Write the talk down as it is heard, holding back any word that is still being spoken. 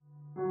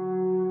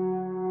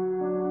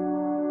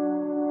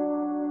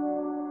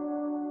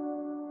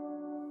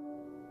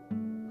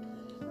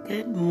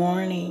Good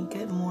morning.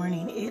 Good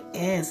morning. It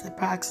is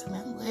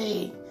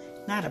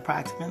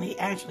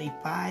actually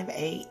 5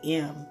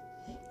 a.m.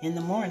 in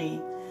the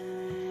morning.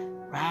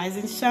 Rise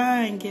and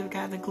shine. Give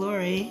God the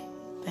glory.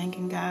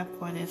 Thanking God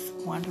for this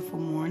wonderful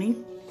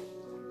morning.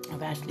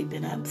 I've actually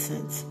been up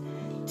since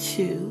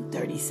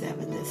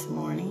 2:37 this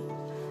morning.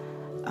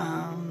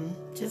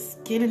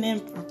 Just getting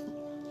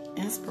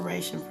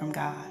inspiration from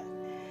God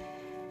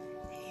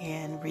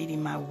and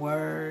reading my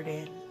word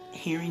and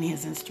hearing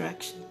his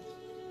instruction.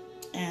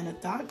 And a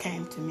thought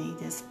came to me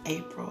this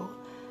April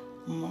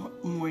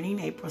morning,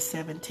 April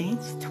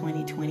 17th,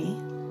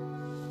 2020,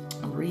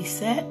 a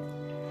reset,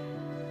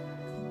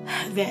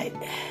 that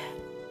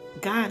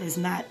God is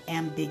not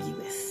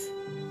ambiguous.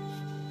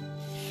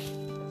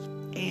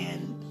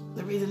 And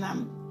the reason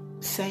I'm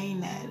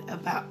saying that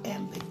about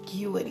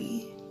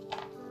ambiguity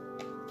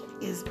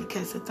is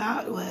because the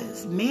thought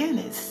was, man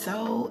is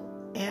so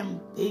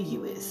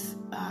ambiguous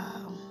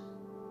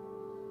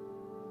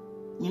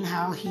in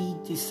how he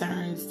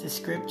discerns the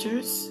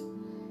scriptures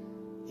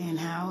and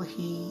how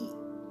he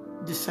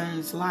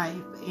discerns life,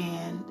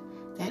 and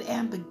that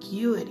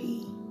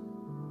ambiguity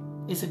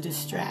is a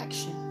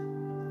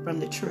distraction from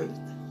the truth.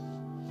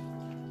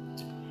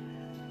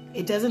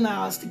 It doesn't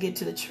allow us to get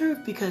to the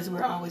truth because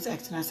we're always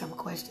asking ourselves a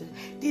question.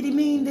 Did he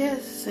mean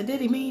this or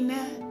did he mean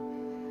that?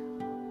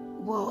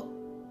 Well,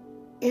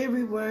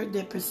 every word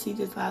that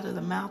proceedeth out of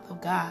the mouth of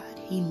God,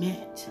 he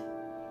meant,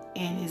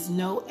 and there's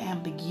no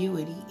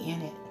ambiguity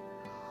in it.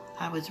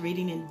 I was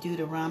reading in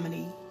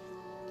Deuteronomy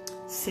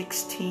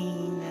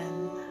 16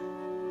 and I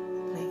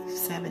believe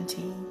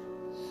 17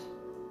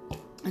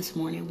 this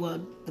morning. Well,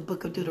 the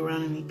book of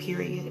Deuteronomy,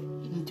 period.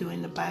 I'm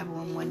doing the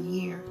Bible in 1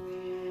 year.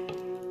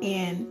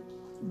 And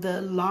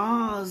the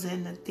laws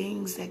and the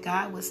things that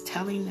God was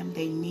telling them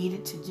they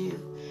needed to do.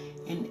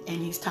 And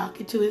he's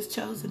talking to his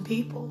chosen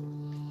people.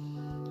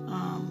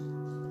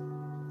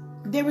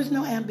 There was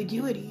no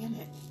ambiguity in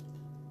it.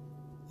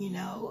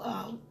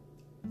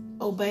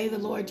 Obey the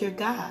Lord your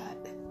God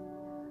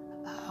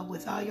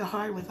with all your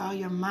heart, with all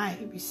your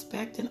might.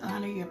 Respect and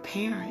honor your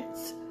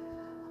parents.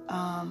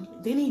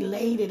 Then he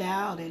laid it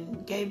out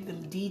and gave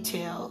them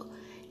detail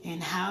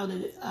in how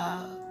to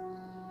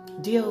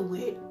deal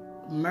with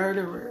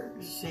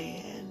murderers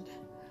and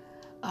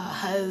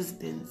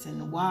husbands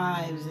and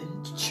wives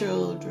and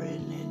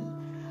children,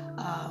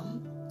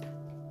 and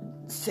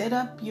set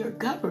up your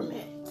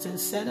government, to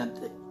set up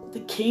the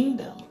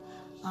kingdom,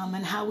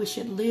 and how we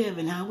should live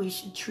and how we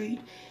should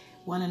treat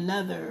one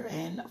another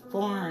and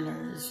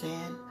foreigners.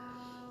 And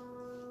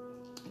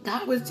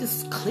God was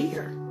just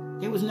clear.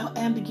 There was no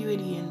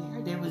ambiguity in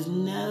there. There was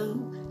no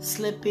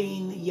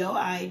slipping your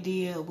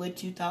idea of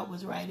what you thought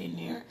was right in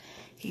there.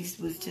 He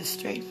was just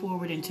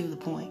straightforward and to the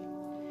point.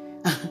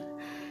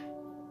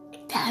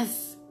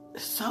 That's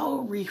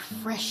so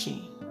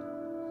refreshing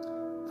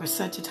for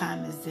such a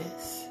time as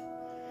this.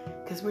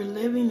 Because we're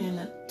living in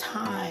a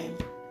time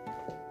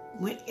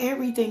when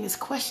everything is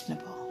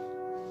questionable.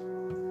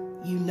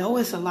 You know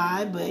it's a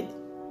lie, but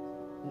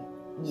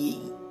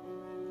you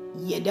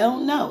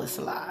don't know it's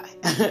a lie.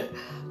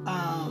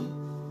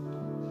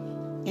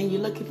 And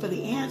you're looking for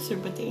the answer,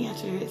 but the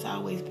answer has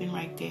always been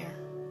right there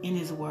in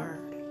his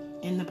word,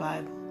 in the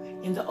Bible,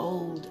 in the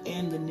Old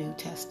and the New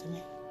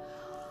Testament.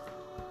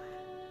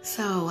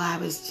 So I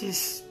was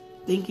just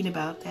thinking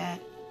about that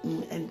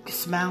and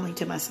smiling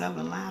to myself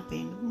and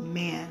laughing.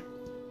 Man,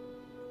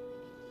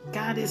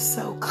 God is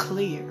so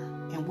clear,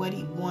 and what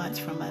he wants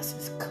from us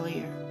is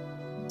clear,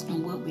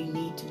 and what we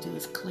need to do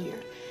is clear.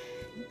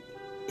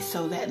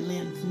 So that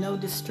lends no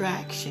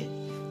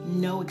distraction,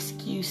 no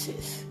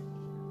excuses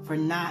for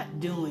not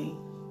doing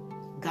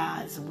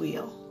God's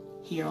will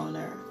here on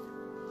earth.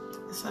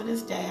 So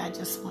this day, I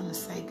just want to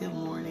say good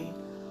morning.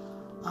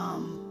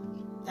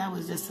 That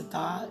was just a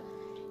thought,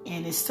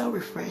 and it's so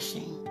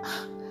refreshing.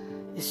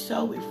 It's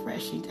so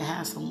refreshing to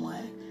have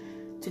someone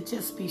to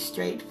just be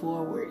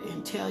straightforward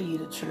and tell you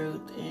the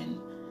truth, and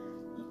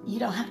you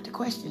don't have to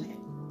question it.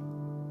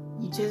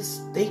 You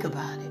just think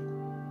about it,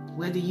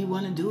 whether you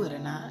want to do it or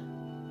not.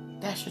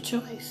 That's your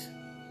choice.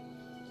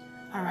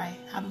 All right,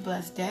 have a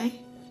blessed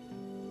day.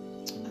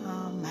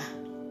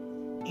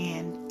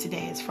 And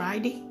today is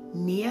Friday.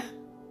 Nia,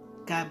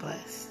 God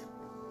bless.